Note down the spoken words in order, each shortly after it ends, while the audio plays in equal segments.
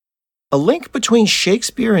A link between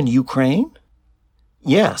Shakespeare and Ukraine?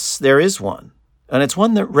 Yes, there is one, and it's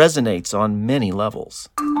one that resonates on many levels.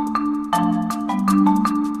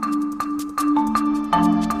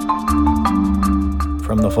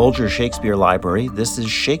 From the Folger Shakespeare Library, this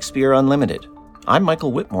is Shakespeare Unlimited. I'm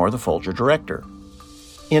Michael Whitmore, the Folger director.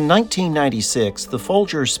 In 1996, the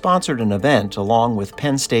Folger sponsored an event along with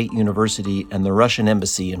Penn State University and the Russian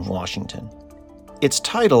Embassy in Washington. Its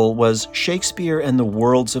title was Shakespeare and the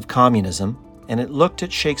Worlds of Communism, and it looked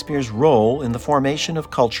at Shakespeare's role in the formation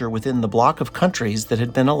of culture within the bloc of countries that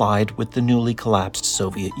had been allied with the newly collapsed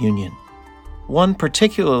Soviet Union. One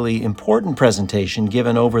particularly important presentation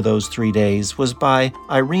given over those 3 days was by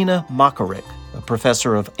Irina Makarik, a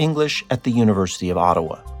professor of English at the University of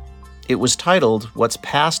Ottawa. It was titled What's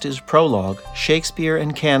Past is Prologue, Shakespeare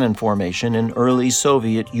and Canon Formation in Early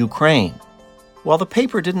Soviet Ukraine. While the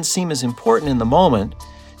paper didn't seem as important in the moment,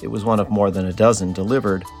 it was one of more than a dozen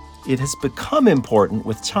delivered, it has become important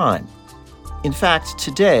with time. In fact,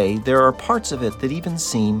 today, there are parts of it that even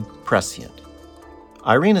seem prescient.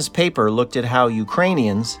 Irina's paper looked at how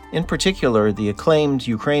Ukrainians, in particular the acclaimed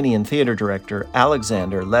Ukrainian theater director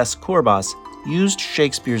Alexander Les Kurbas, used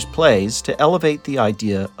Shakespeare's plays to elevate the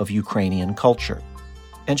idea of Ukrainian culture.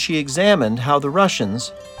 And she examined how the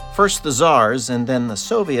Russians, first the Tsars and then the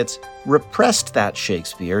Soviets, repressed that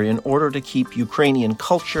Shakespeare in order to keep Ukrainian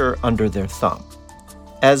culture under their thumb.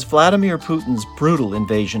 As Vladimir Putin's brutal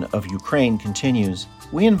invasion of Ukraine continues,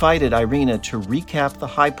 we invited Irina to recap the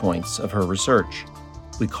high points of her research.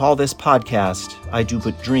 We call this podcast, I Do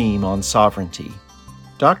But Dream on Sovereignty.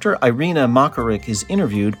 Dr. Irina Makarik is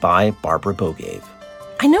interviewed by Barbara Bogaev.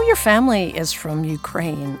 I know your family is from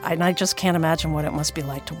Ukraine, and I just can't imagine what it must be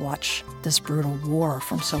like to watch this brutal war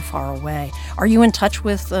from so far away. Are you in touch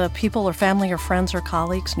with people or family or friends or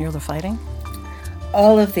colleagues near the fighting?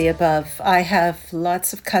 All of the above. I have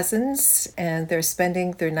lots of cousins, and they're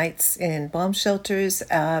spending their nights in bomb shelters,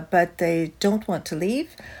 but they don't want to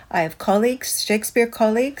leave. I have colleagues, Shakespeare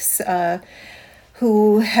colleagues,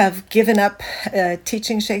 who have given up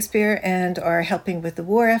teaching Shakespeare and are helping with the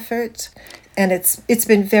war effort. And it's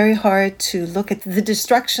been very hard to look at the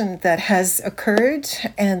destruction that has occurred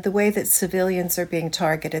and the way that civilians are being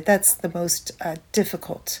targeted. That's the most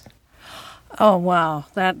difficult. Oh, wow.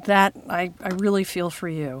 That I really feel for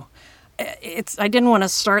you. I didn't want to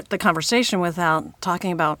start the conversation without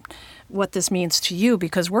talking about what this means to you,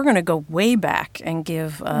 because we're going to go way back and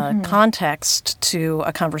give context to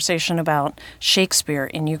a conversation about Shakespeare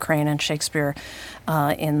in Ukraine and Shakespeare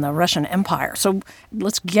in the Russian Empire. So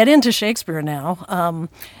let's get into Shakespeare now.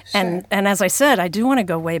 Sure. And as I said, I do want to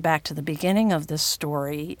go way back to the beginning of this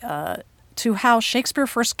story, to how Shakespeare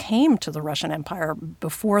first came to the Russian Empire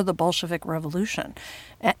before the Bolshevik Revolution.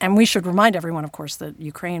 And we should remind everyone, of course, that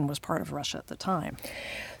Ukraine was part of Russia at the time.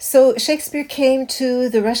 So Shakespeare came to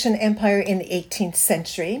the Russian Empire in the 18th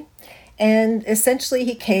century, and essentially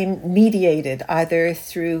he came mediated either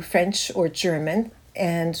through French or German,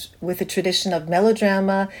 and with a tradition of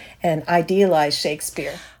melodrama and idealized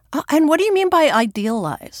Shakespeare. And what do you mean by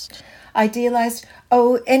idealized? Idealized,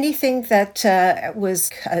 anything that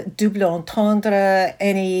was double entendre,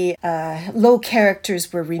 any low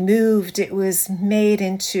characters were removed. It was made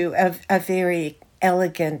into a very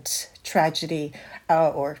elegant tragedy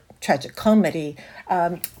or tragic comedy.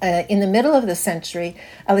 In the middle of the century,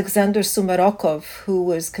 Alexander Sumarokov, who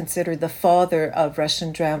was considered the father of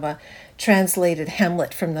Russian drama, translated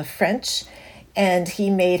Hamlet from the French, and he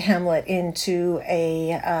made Hamlet into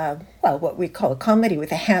what we call a comedy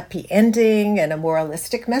with a happy ending and a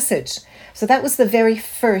moralistic message. So that was the very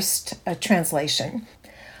first translation.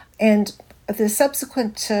 And the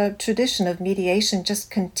subsequent tradition of mediation just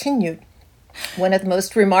continued. One of the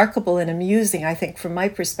most remarkable and amusing, I think, from my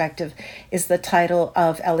perspective, is the title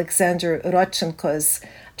of Alexander Rodchenko's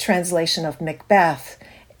translation of Macbeth,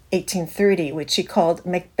 1830, which he called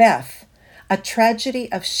Macbeth, a tragedy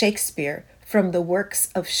of Shakespeare from the works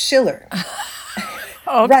of Schiller.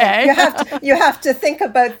 Okay. Right. You have to think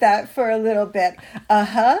about that for a little bit.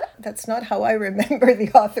 That's not how I remember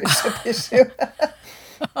the authorship issue.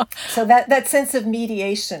 So that sense of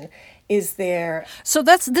mediation is there. So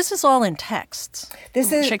this is all in texts.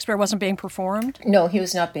 Shakespeare wasn't being performed? No, he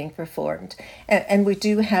was not being performed. And we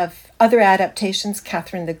do have other adaptations.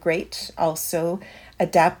 Catherine the Great also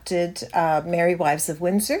adapted Merry Wives of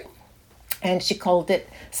Windsor. And she called it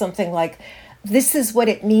something like, "This is what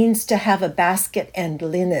it means to have a basket and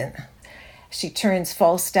linen." She turns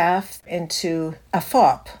Falstaff into a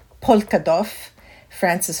fop, Polkadov.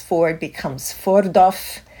 Francis Ford becomes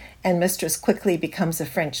Fordov, and Mistress Quickly becomes a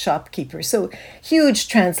French shopkeeper. So huge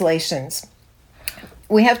translations.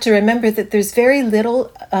 We have to remember that there's very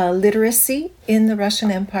little literacy in the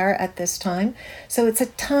Russian Empire at this time. So it's a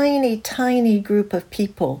tiny, tiny group of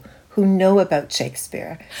people who know about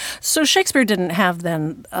Shakespeare. So Shakespeare didn't have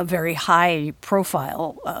then a very high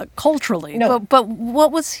profile culturally. No. But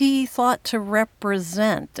what was he thought to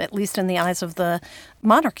represent, at least in the eyes of the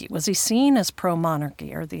monarchy? Was he seen as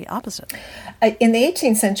pro-monarchy or the opposite? In the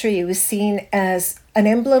 18th century, he was seen as an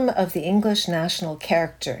emblem of the English national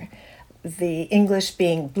character, the English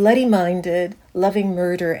being bloody-minded, loving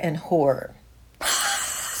murder and horror.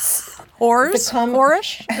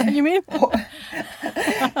 Whorish, you mean?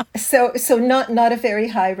 So not a very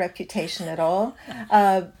high reputation at all.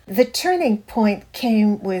 The turning point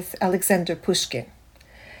came with Alexander Pushkin,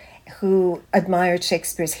 who admired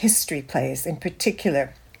Shakespeare's history plays in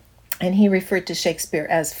particular. And he referred to Shakespeare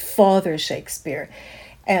as Father Shakespeare.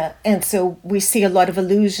 And so we see a lot of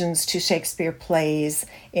allusions to Shakespeare plays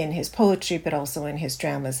in his poetry, but also in his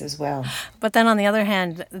dramas as well. But then on the other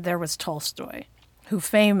hand, there was Tolstoy, who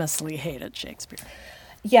famously hated Shakespeare.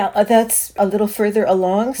 Yeah, that's a little further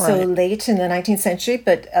along, so Right. late in the 19th century,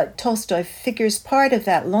 but Tolstoy figures part of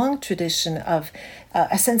that long tradition of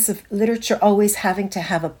a sense of literature always having to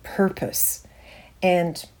have a purpose.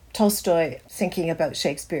 And Tolstoy thinking about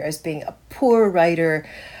Shakespeare as being a poor writer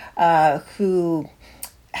who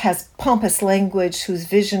has pompous language, whose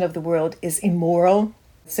vision of the world is immoral.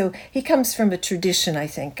 So he comes from a tradition, I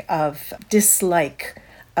think, of dislike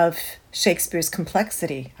of Shakespeare's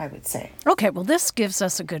complexity, I would say. Okay, well, this gives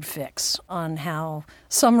us a good fix on how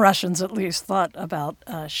some Russians at least thought about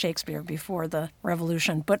Shakespeare before the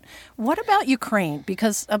revolution. But what about Ukraine?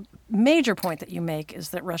 Because a major point that you make is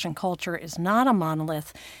that Russian culture is not a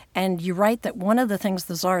monolith. And you write that one of the things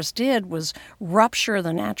the Tsars did was rupture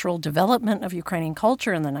the natural development of Ukrainian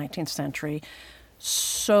culture in the 19th century.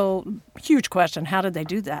 So, huge question, how did they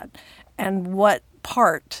do that? And what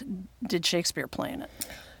part did Shakespeare play in it?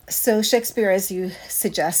 So Shakespeare, as you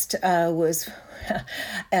suggest, was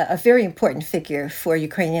a very important figure for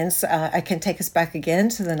Ukrainians. I can take us back again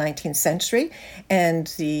to the 19th century and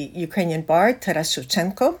the Ukrainian bard Taras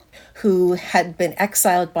Shevchenko, who had been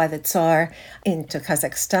exiled by the Tsar into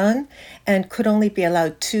Kazakhstan and could only be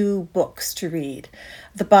allowed 2 books to read,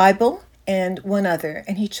 the Bible and one other,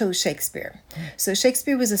 and he chose Shakespeare. So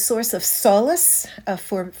Shakespeare was a source of solace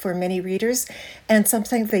for many readers and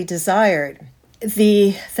something they desired.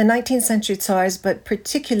 The 19th century Tsars, but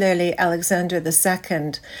particularly Alexander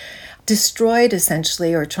II, destroyed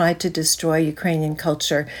essentially or tried to destroy Ukrainian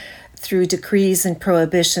culture through decrees and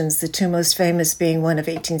prohibitions, the 2 most famous being one of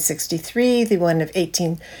 1863, the one of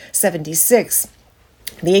 1876.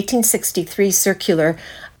 The 1863 circular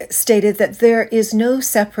stated that there is no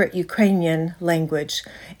separate Ukrainian language.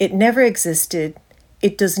 It never existed,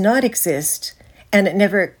 it does not exist, and it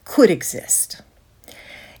never could exist.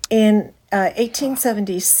 In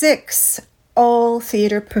 1876, all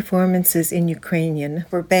theater performances in Ukrainian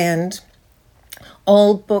were banned.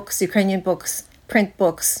 All books, Ukrainian books, print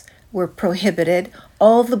books, were prohibited.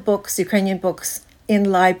 All the books, Ukrainian books, in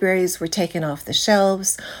libraries were taken off the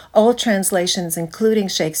shelves. All translations, including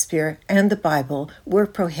Shakespeare and the Bible, were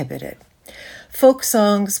prohibited. Folk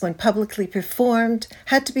songs, when publicly performed,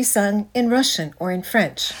 had to be sung in Russian or in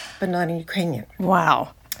French, but not in Ukrainian.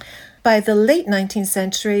 Wow. By the late 19th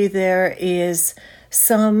century, there is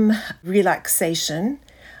some relaxation,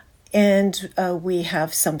 and we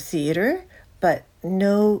have some theater, but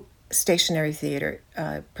no stationary theater.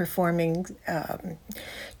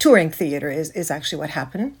 Touring theater is actually what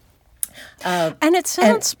happened. And it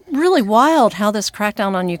sounds really wild how this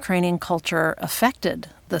crackdown on Ukrainian culture affected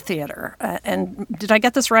the theater. And did I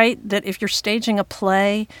get this right? That if you're staging a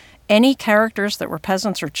play, any characters that were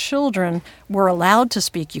peasants or children were allowed to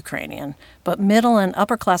speak Ukrainian, but middle and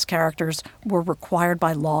upper class characters were required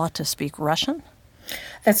by law to speak Russian?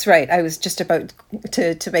 That's right. I was just about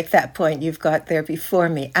to make that point you've got there before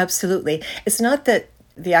me. Absolutely. It's not that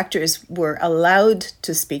the actors were allowed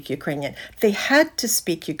to speak Ukrainian. They had to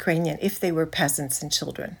speak Ukrainian if they were peasants and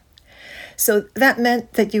children. So that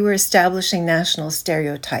meant that you were establishing national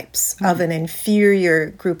stereotypes of an inferior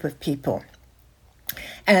group of people,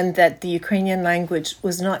 and that the Ukrainian language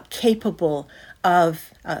was not capable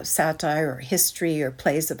of satire or history or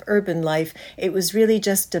plays of urban life. It was really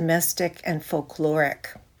just domestic and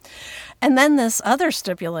folkloric. And then this other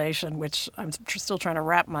stipulation, which I'm still trying to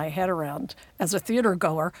wrap my head around as a theater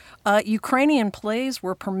goer, Ukrainian plays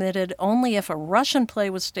were permitted only if a Russian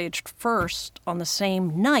play was staged first on the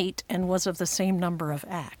same night and was of the same number of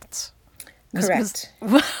acts. Correct.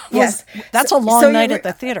 Yes. That's a long night at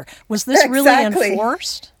the theater. Was this Exactly. really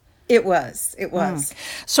enforced? It was.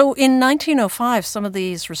 So in 1905, some of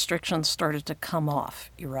these restrictions started to come off,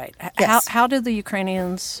 you're right. Yes. How did the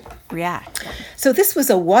Ukrainians react? So this was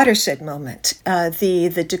a watershed moment.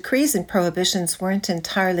 The decrees and prohibitions weren't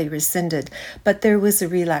entirely rescinded, but there was a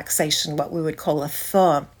relaxation, what we would call a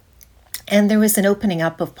thaw. And there was an opening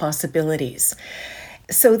up of possibilities.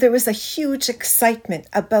 So there was a huge excitement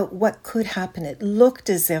about what could happen. It looked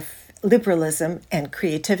as if liberalism and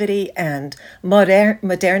creativity and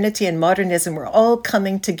modernity and modernism were all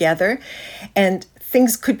coming together and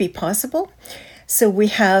things could be possible. So we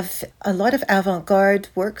have a lot of avant-garde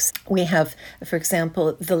works. We have, for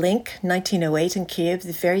example, The Link, 1908 in Kiev,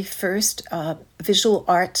 the very first visual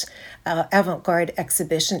art avant-garde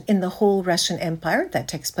exhibition in the whole Russian Empire that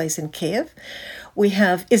takes place in Kiev. We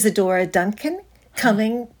have Isadora Duncan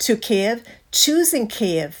coming to Kiev, choosing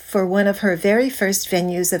Kiev for one of her very first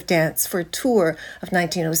venues of dance for a tour of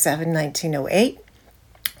 1907, 1908.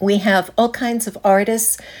 We have all kinds of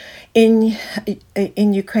artists in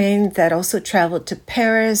Ukraine that also traveled to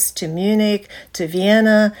Paris, to Munich, to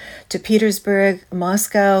Vienna, to Petersburg,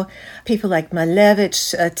 Moscow. People like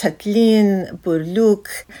Malevich, Tatlin,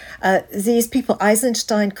 Burluk. These people,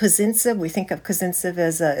 Eisenstein, Kozintsev, we think of Kozintsev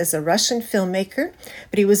as a Russian filmmaker,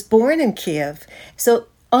 but he was born in Kiev. So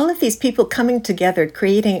all of these people coming together,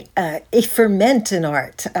 creating a ferment in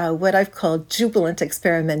art, what I've called jubilant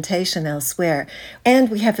experimentation elsewhere. And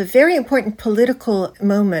we have a very important political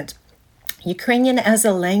moment. Ukrainian as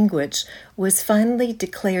a language was finally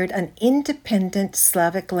declared an independent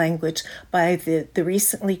Slavic language by the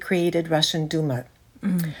recently created Russian Duma.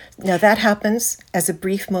 Now that happens as a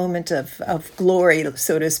brief moment of glory,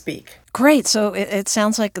 so to speak. Great. So it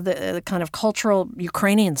sounds like the kind of cultural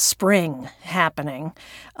Ukrainian spring happening,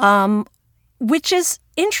 which is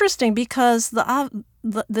interesting because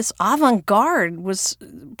this avant-garde was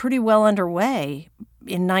pretty well underway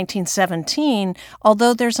in 1917,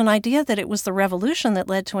 although there's an idea that it was the revolution that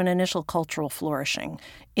led to an initial cultural flourishing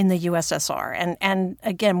in the USSR. And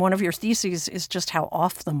again, one of your theses is just how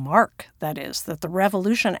off the mark that is, that the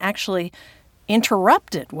revolution actually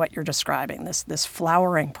interrupted what you're describing, this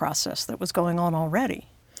flowering process that was going on already.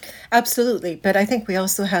 Absolutely. But I think we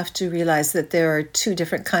also have to realize that there are two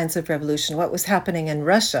different kinds of revolution. What was happening in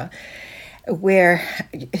Russia, where,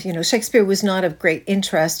 Shakespeare was not of great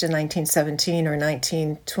interest in 1917 or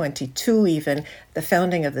 1922 even, the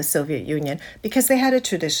founding of the Soviet Union, because they had a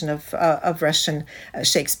tradition of Russian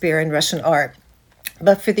Shakespeare and Russian art.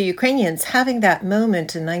 But for the Ukrainians, having that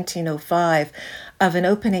moment in 1905 of an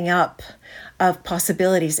opening up of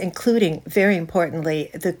possibilities, including, very importantly,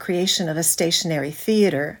 the creation of a stationary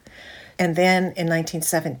theater, and then in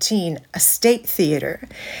 1917, a state theater.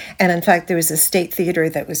 And in fact, there was a state theater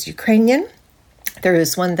that was Ukrainian, there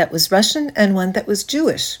was one that was Russian, and one that was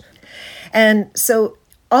Jewish. And so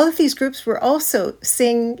all of these groups were also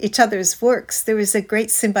seeing each other's works. There was a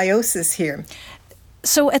great symbiosis here.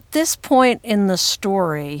 So at this point in the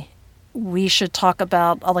story, we should talk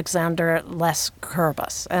about Alexander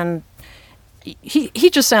Les-Kurbas. And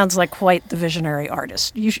he just sounds like quite the visionary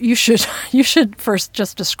artist. You should first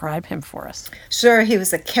just describe him for us. Sure, he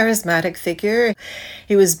was a charismatic figure.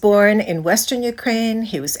 He was born in Western Ukraine.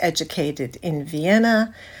 He was educated in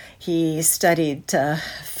Vienna. He studied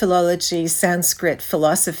philology, Sanskrit,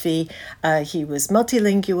 philosophy. He was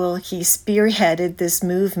multilingual. He spearheaded this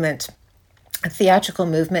movement, a theatrical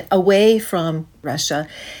movement away from Russia,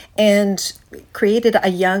 and created a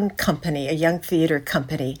young company, a young theater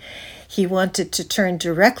company. He wanted to turn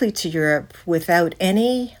directly to Europe without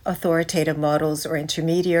any authoritative models or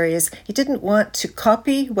intermediaries. He didn't want to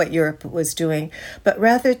copy what Europe was doing, but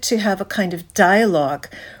rather to have a kind of dialogue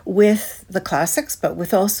with the classics, but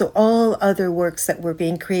with also all other works that were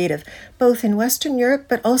being created, both in Western Europe,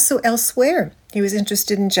 but also elsewhere. He was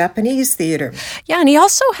interested in Japanese theater. Yeah, and he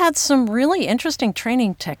also had some really interesting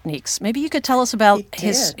training techniques. Maybe you could tell us about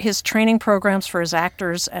his training programs for his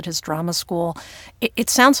actors at his drama school. It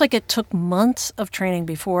sounds like it took months of training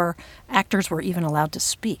before actors were even allowed to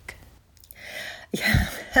speak. Yeah.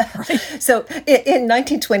 So in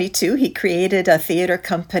 1922, he created a theater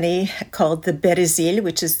company called the Berezil,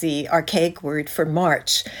 which is the archaic word for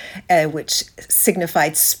March, which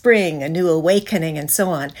signified spring, a new awakening, and so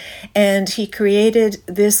on. And he created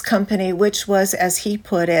this company, which was, as he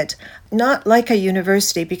put it, not like a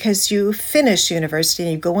university, because you finish university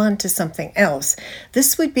and you go on to something else.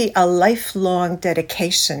 This would be a lifelong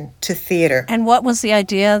dedication to theater. And what was the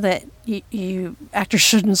idea that you actors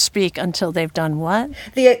shouldn't speak until they've done what?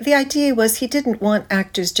 The idea was he didn't want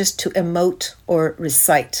actors just to emote or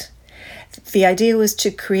recite. The idea was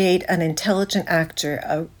to create an intelligent actor,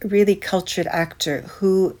 a really cultured actor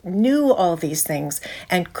who knew all these things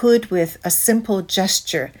and could, with a simple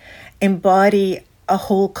gesture, embody a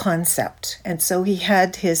whole concept. And so he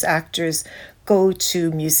had his actors go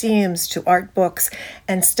to museums, to art books,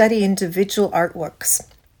 and study individual artworks.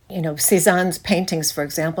 Cézanne's paintings, for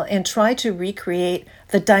example, and try to recreate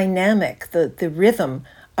the dynamic, the rhythm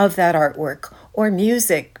of that artwork, or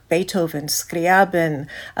music, Beethoven, Scriabin,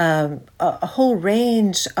 a whole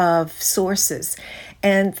range of sources.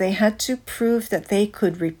 And they had to prove that they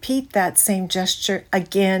could repeat that same gesture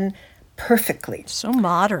again perfectly. So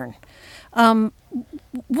modern.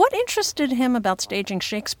 What interested him about staging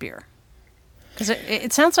Shakespeare? Because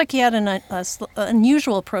it sounds like he had an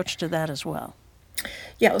unusual approach to that as well.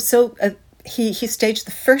 Yeah, so he staged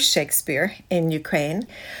the first Shakespeare in Ukraine,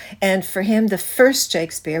 and for him, the first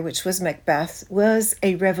Shakespeare, which was Macbeth, was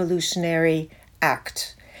a revolutionary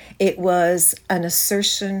act. It was an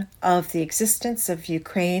assertion of the existence of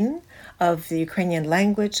Ukraine, of the Ukrainian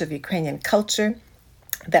language, of Ukrainian culture,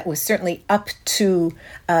 that was certainly up to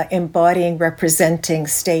embodying, representing,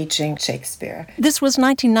 staging Shakespeare. This was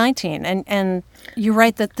 1919, and you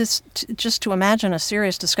write that this, just to imagine a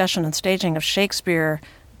serious discussion and staging of Shakespeare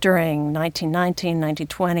during 1919,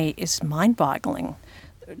 1920 is mind-boggling.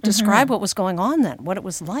 Describe what was going on then, what it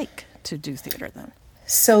was like to do theater then.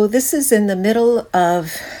 So this is in the middle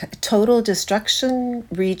of total destruction,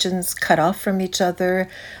 regions cut off from each other,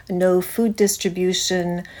 no food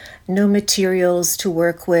distribution, no materials to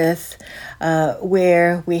work with,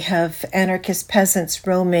 where we have anarchist peasants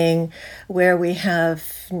roaming, where we have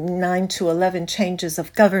 9 to 11 changes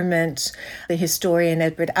of government. The historian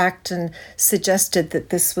Edward Acton suggested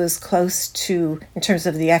that this was close to, in terms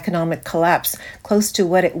of the economic collapse, close to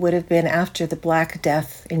what it would have been after the Black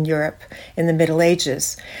Death in Europe in the Middle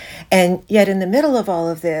Ages. And yet in the middle of all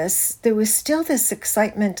of this, there was still this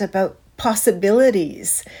excitement about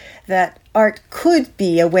possibilities, that art could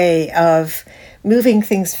be a way of moving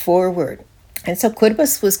things forward. And so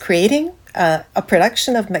Kurbas was creating a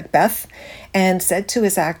production of Macbeth and said to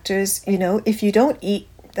his actors, if you don't eat,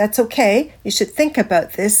 that's okay. You should think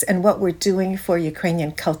about this and what we're doing for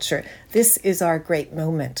Ukrainian culture. This is our great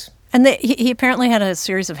moment. And he apparently had a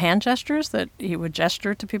series of hand gestures that he would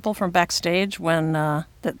gesture to people from backstage when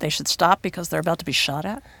that they should stop because they're about to be shot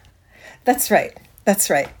at. That's right.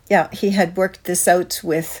 Yeah, he had worked this out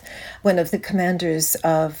with one of the commanders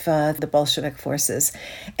of the Bolshevik forces,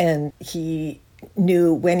 and he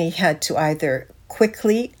knew when he had to either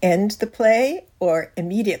quickly end the play or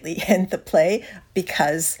immediately end the play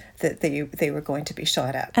because they were going to be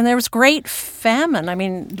shot at. And there was great famine. I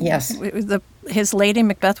mean, yes, his lady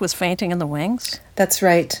Macbeth was fainting in the wings. That's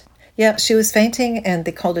right. Yeah, she was fainting, and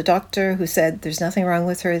they called a doctor who said there's nothing wrong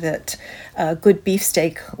with her that good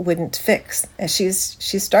beefsteak wouldn't fix. And she's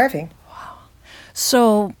starving. Wow.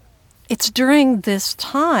 So it's during this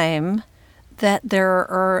time that there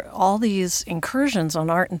are all these incursions on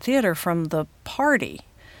art and theater from the party.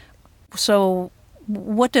 So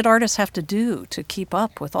what did artists have to do to keep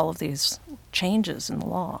up with all of these changes in the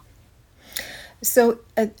law? So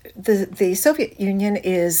the Soviet Union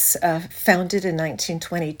is founded in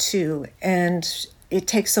 1922, and it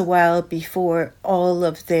takes a while before all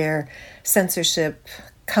of their censorship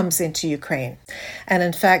comes into Ukraine. And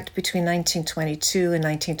in fact, between 1922 and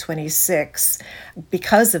 1926,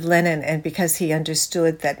 because of Lenin and because he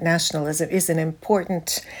understood that nationalism is an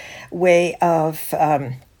important way of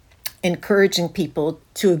encouraging people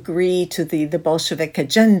to agree to the Bolshevik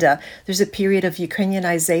agenda, there's a period of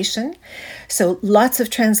Ukrainianization. So lots of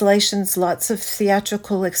translations, lots of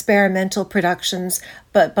theatrical experimental productions,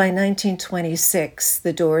 but by 1926,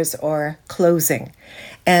 the doors are closing.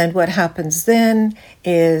 And what happens then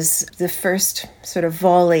is the first sort of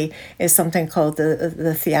volley is something called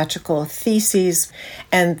the theatrical theses.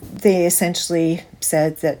 And they essentially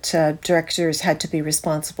said that directors had to be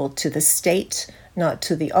responsible to the state, not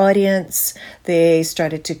to the audience. They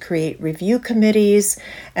started to create review committees,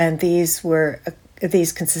 and these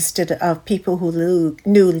consisted of people who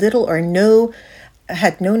knew little or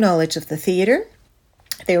had no knowledge of the theater.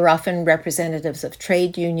 They were often representatives of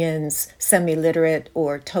trade unions, semi-literate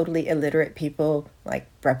or totally illiterate people, like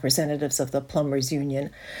representatives of the Plumbers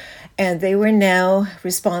Union. And they were now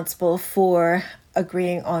responsible for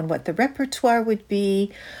agreeing on what the repertoire would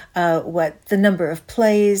be, what the number of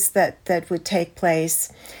plays that would take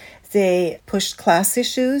place. They pushed class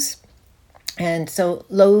issues, and so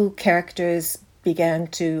low characters began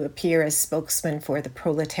to appear as spokesman for the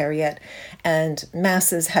proletariat, and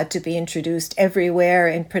masses had to be introduced everywhere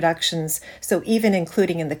in productions. So even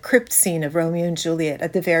including in the crypt scene of Romeo and Juliet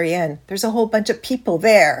at the very end, there's a whole bunch of people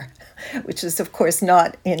there, which is of course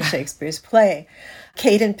not in Shakespeare's play.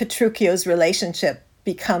 Kate and Petruchio's relationship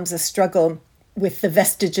becomes a struggle with the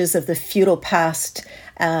vestiges of the feudal past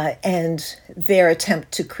and their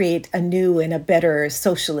attempt to create a new and a better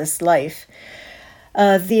socialist life.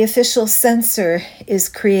 The official censor is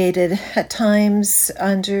created at times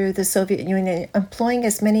under the Soviet Union, employing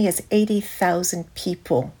as many as 80,000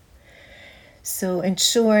 people. So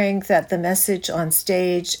ensuring that the message on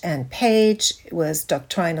stage and page was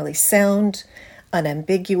doctrinally sound,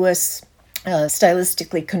 unambiguous,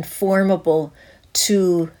 stylistically conformable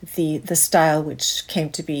to the style which came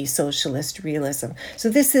to be socialist realism. So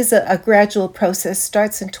this is a gradual process,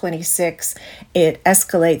 starts in 26, it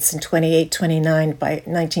escalates in 28, 29, by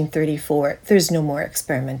 1934, there's no more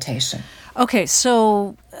experimentation. Okay,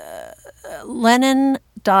 so Lenin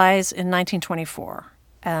dies in 1924,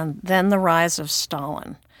 and then the rise of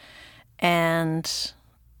Stalin. And,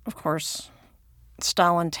 of course,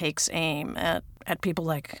 Stalin takes aim at people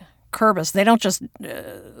like Kurbis. They don't just,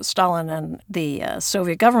 Stalin and the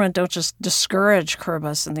Soviet government don't just discourage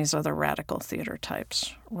Kurbis and these other radical theater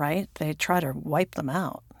types, right? They try to wipe them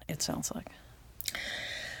out, it sounds like.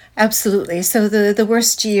 Absolutely. So the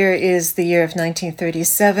worst year is the year of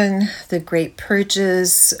 1937, the Great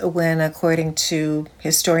Purges, when, according to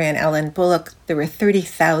historian Alan Bullock, there were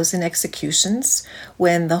 30,000 executions,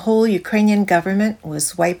 when the whole Ukrainian government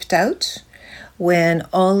was wiped out, when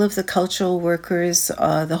all of the cultural workers,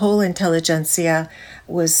 the whole intelligentsia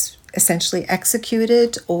was essentially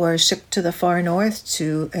executed or shipped to the far north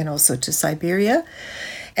and also to Siberia.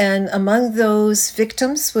 And among those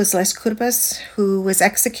victims was Lech Kurbis, who was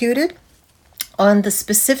executed on the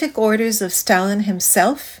specific orders of Stalin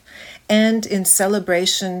himself and in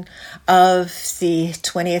celebration of the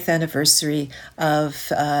 20th anniversary of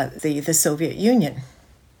the Soviet Union.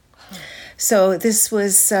 So this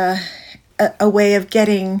was a way of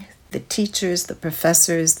getting the teachers, the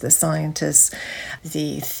professors, the scientists,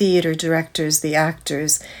 the theater directors, the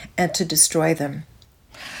actors, and to destroy them.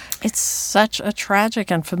 It's such a tragic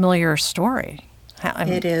and familiar story.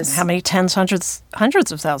 It is. How many tens,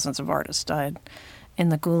 hundreds of thousands of artists died in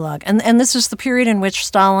the Gulag. And this is the period in which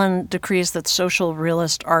Stalin decrees that social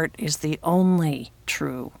realist art is the only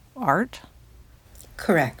true art?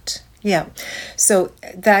 Correct. Yeah. So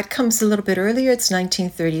that comes a little bit earlier. It's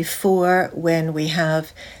 1934 when we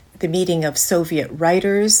have the meeting of Soviet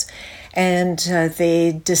writers, and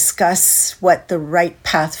they discuss what the right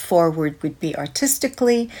path forward would be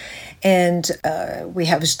artistically. And we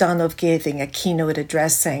have Zhdanov giving a keynote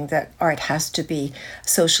address saying that art has to be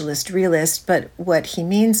socialist realist. But what he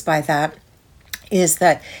means by that is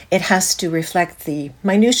that it has to reflect the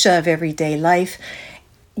minutiae of everyday life,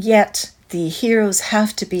 yet the heroes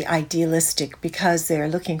have to be idealistic because they are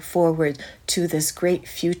looking forward to this great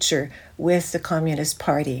future with the Communist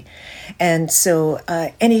Party. And so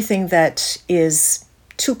anything that is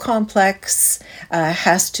too complex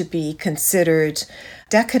has to be considered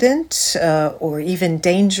decadent or even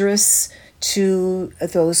dangerous to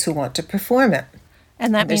those who want to perform it.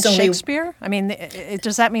 And that means Shakespeare? I mean,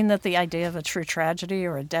 does that mean that the idea of a true tragedy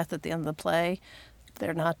or a death at the end of the play,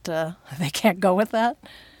 they can't go with that?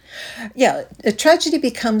 Yeah, a tragedy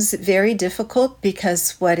becomes very difficult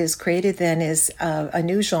because what is created then is a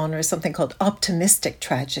new genre, something called optimistic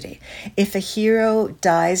tragedy. If a hero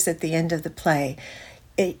dies at the end of the play,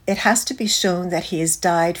 it has to be shown that he has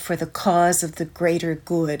died for the cause of the greater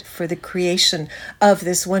good, for the creation of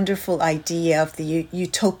this wonderful idea of the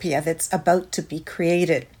utopia that's about to be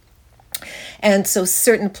created. And so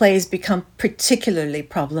certain plays become particularly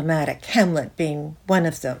problematic, Hamlet being one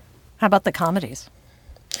of them. How about the comedies?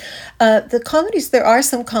 The comedies, there are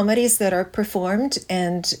some comedies that are performed,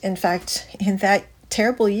 and in fact, in that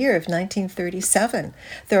terrible year of 1937,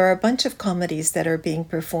 there are a bunch of comedies that are being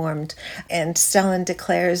performed, and Stalin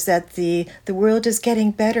declares that the world is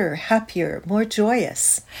getting better, happier, more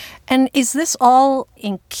joyous. And is this all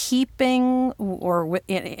in keeping or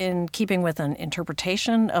in keeping with an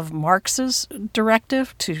interpretation of Marx's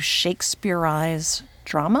directive to Shakespeareize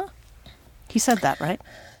drama? He said that, right?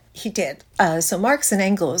 He did. So Marx and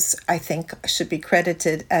Engels, I think, should be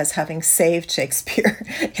credited as having saved Shakespeare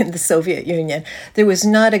in the Soviet Union. There was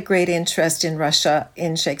not a great interest in Russia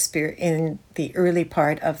in Shakespeare in the early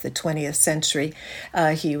part of the 20th century.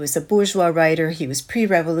 He was a bourgeois writer. He was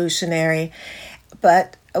pre-revolutionary.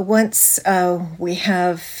 But once we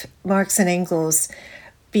have Marx and Engels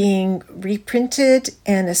being reprinted,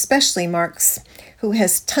 and especially Marx, who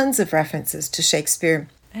has tons of references to Shakespeare.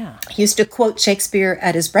 Yeah. He used to quote Shakespeare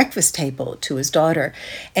at his breakfast table to his daughter,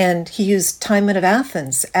 and he used Timon of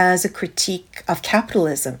Athens as a critique of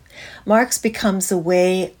capitalism. Marx becomes a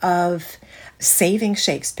way of saving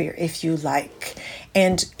Shakespeare, if you like.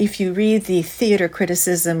 And if you read the theater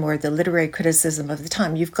criticism or the literary criticism of the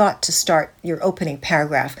time, you've got to start your opening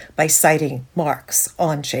paragraph by citing Marx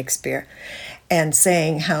on Shakespeare and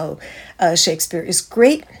saying how Shakespeare is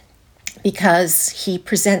great because he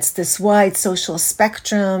presents this wide social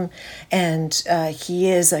spectrum, and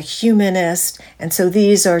he is a humanist. And so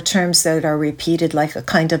these are terms that are repeated like a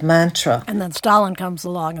kind of mantra. And then Stalin comes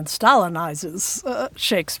along and Stalinizes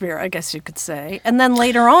Shakespeare, I guess you could say. And then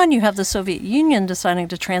later on, you have the Soviet Union deciding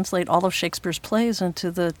to translate all of Shakespeare's plays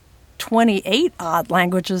into the 28-odd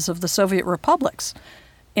languages of the Soviet republics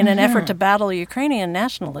in an effort to battle Ukrainian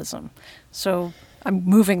nationalism. So I'm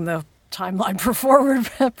moving the timeline forward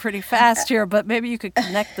pretty fast here, but maybe you could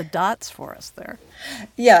connect the dots for us there.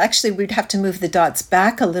 Yeah, actually, we'd have to move the dots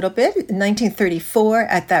back a little bit. In 1934,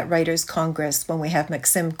 at that Writers' Congress, when we have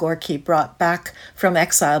Maxim Gorky brought back from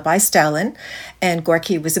exile by Stalin, and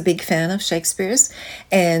Gorky was a big fan of Shakespeare's,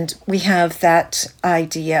 and we have that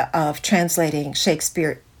idea of translating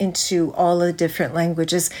Shakespeare into all the different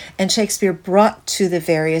languages, and Shakespeare brought to the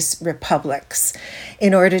various republics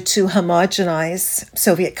in order to homogenize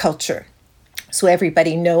Soviet culture. So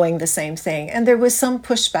everybody knowing the same thing. And there was some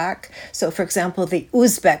pushback. So, for example, the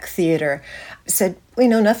Uzbek theater said, we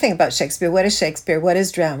know nothing about Shakespeare. What is Shakespeare? What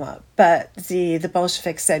is drama? But the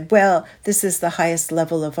Bolsheviks said, well, this is the highest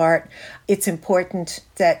level of art. It's important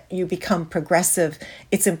that you become progressive.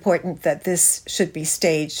 It's important that this should be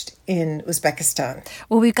staged in Uzbekistan.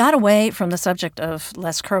 Well, we got away from the subject of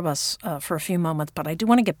Les Kurbas for a few moments, but I do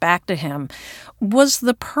want to get back to him. Was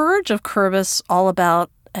the purge of Kurbas all about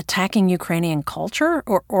attacking Ukrainian culture,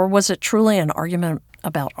 or was it truly an argument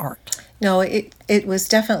about art? No, it was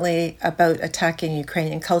definitely about attacking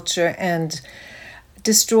Ukrainian culture and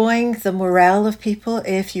destroying the morale of people.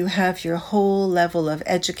 If you have your whole level of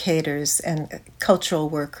educators and cultural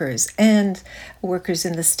workers and workers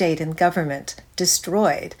in the state and government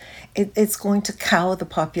destroyed, it's going to cow the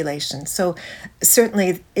population. So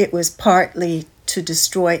certainly it was partly to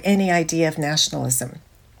destroy any idea of nationalism.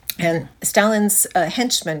 And Stalin's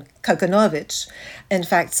henchman, Kaganovich, in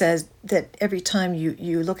fact, says that every time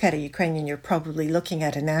you look at a Ukrainian, you're probably looking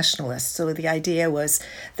at a nationalist. So the idea was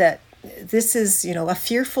that this is, a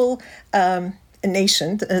fearful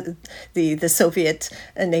nation, the Soviet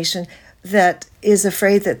nation, that is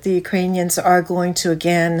afraid that the Ukrainians are going to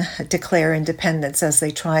again declare independence as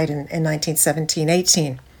they tried in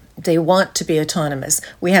 1917-18. They want to be autonomous.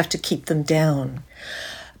 We have to keep them down.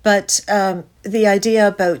 But the idea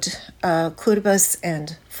about Kurbas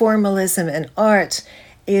and formalism and art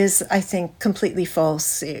is, I think, completely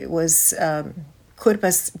false. It was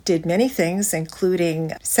Kurbas did many things,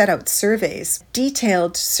 including set out surveys,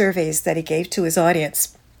 detailed surveys that he gave to his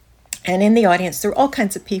audience. And in the audience, there were all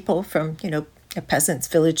kinds of people from, peasants,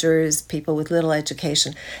 villagers, people with little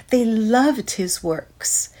education. They loved his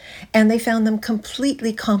works, and they found them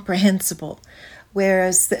completely comprehensible.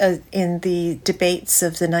 Whereas in the debates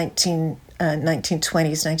of the 1920s,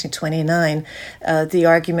 1929, the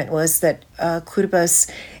argument was that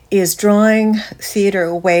Kurbas is drawing theater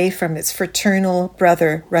away from its fraternal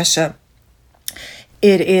brother, Russia.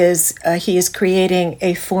 He is creating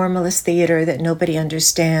a formalist theater that nobody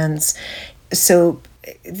understands. So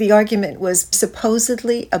the argument was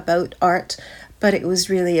supposedly about art, but it was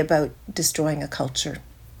really about destroying a culture.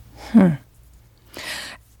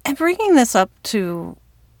 And bringing this up to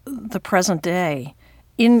the present day,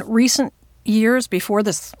 in recent years before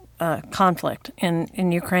this conflict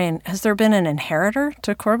in Ukraine, has there been an inheritor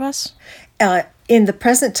to Kurbas? In the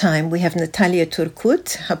present time, we have Natalia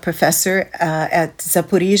Turkut, a professor at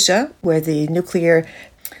Zaporizhzhia, where the nuclear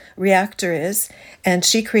reactor is, and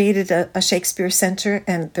she created a Shakespeare Center,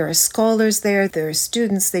 and there are scholars there, there are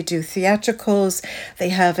students, they do theatricals, they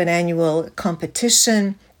have an annual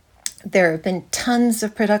competition. There have been tons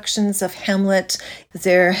of productions of Hamlet.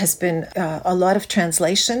 There has been a lot of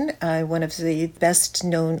translation. One of the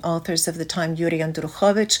best-known authors of the time, Yuri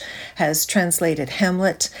Andrukhovich, has translated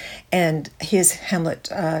Hamlet, and his Hamlet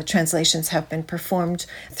translations have been performed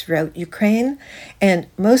throughout Ukraine, and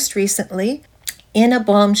most recently in a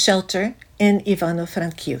bomb shelter in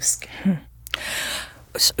Ivano-Frankivsk.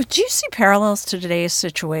 So do you see parallels to today's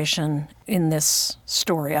situation in this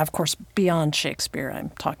story? Of course, beyond Shakespeare, I'm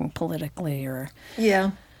talking politically or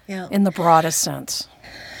in the broadest sense.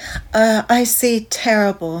 I see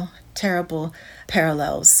terrible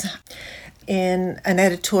parallels. in an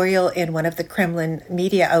editorial in one of the Kremlin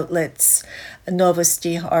media outlets,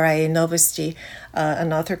 Novosti, RIA Novosti,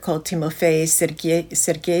 an author called Timofey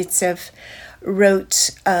Sergeytsev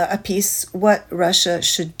wrote a piece, What Russia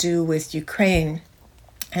Should Do with Ukraine.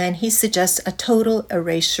 And he suggests a total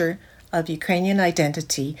erasure of Ukrainian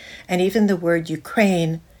identity, and even the word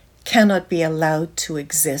Ukraine cannot be allowed to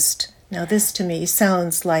exist. Now, this to me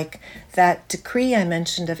sounds like that decree I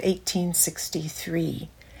mentioned of 1863,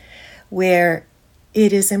 where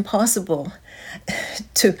it is impossible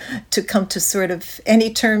to come to sort of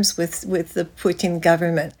any terms with the Putin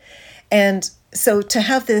government. And so to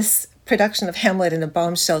have this production of Hamlet in a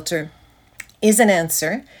bomb shelter is an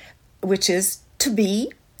answer, which is to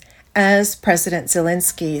be, as President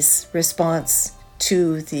Zelensky's response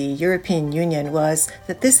to the European Union was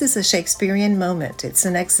that this is a Shakespearean moment. It's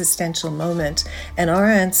an existential moment. And our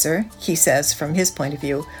answer, he says from his point of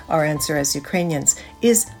view, our answer as Ukrainians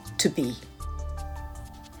is to be.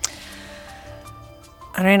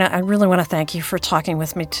 Irena, I really want to thank you for talking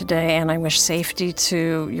with me today, and I wish safety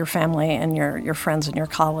to your family and your friends and your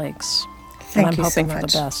colleagues. Thank you so much. And I'm hoping for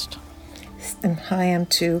the best. And I am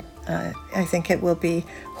too. I think it will be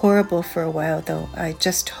horrible for a while, though. I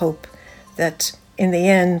just hope that in the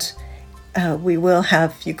end, we will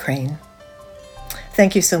have Ukraine.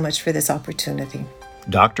 Thank you so much for this opportunity.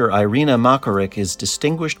 Dr. Irena Makaric is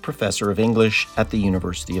Distinguished Professor of English at the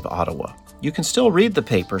University of Ottawa. You can still read the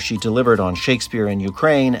paper she delivered on Shakespeare in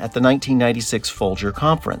Ukraine at the 1996 Folger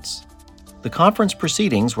Conference. The conference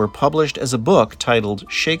proceedings were published as a book titled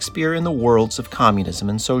Shakespeare in the Worlds of Communism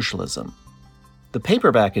and Socialism. The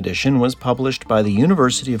paperback edition was published by the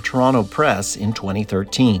University of Toronto Press in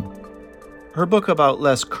 2013. Her book about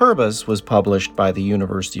Les Kurbas was published by the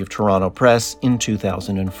University of Toronto Press in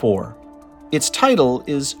 2004. Its title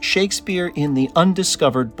is Shakespeare in the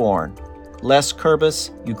Undiscovered Born, Les Kurbas,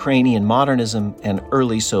 Ukrainian Modernism, and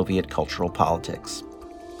Early Soviet Cultural Politics.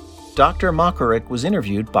 Dr. Makaric was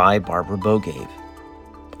interviewed by Barbara Bogave.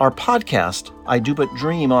 Our podcast, I Do But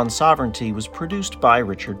Dream on Sovereignty, was produced by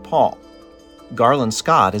Richard Paul. Garland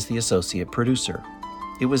Scott is the associate producer.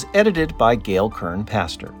 It was edited by Gail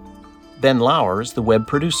Kern-Pastor. Ben Lauer is the web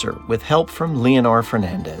producer, with help from Leonor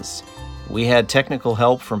Fernandez. We had technical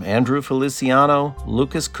help from Andrew Feliciano,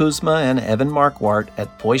 Lucas Kuzma, and Evan Marquardt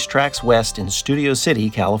at Voice Tracks West in Studio City,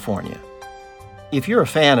 California. If you're a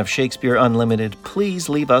fan of Shakespeare Unlimited, please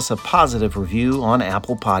leave us a positive review on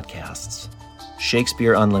Apple Podcasts.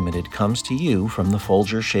 Shakespeare Unlimited comes to you from the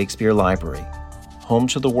Folger Shakespeare Library. Home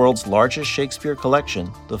to the world's largest Shakespeare collection,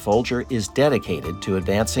 the Folger is dedicated to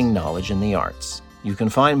advancing knowledge in the arts. You can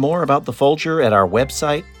find more about the Folger at our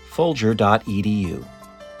website, folger.edu.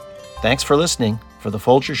 Thanks for listening. For the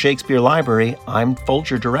Folger Shakespeare Library, I'm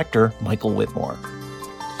Folger Director Michael Whitmore.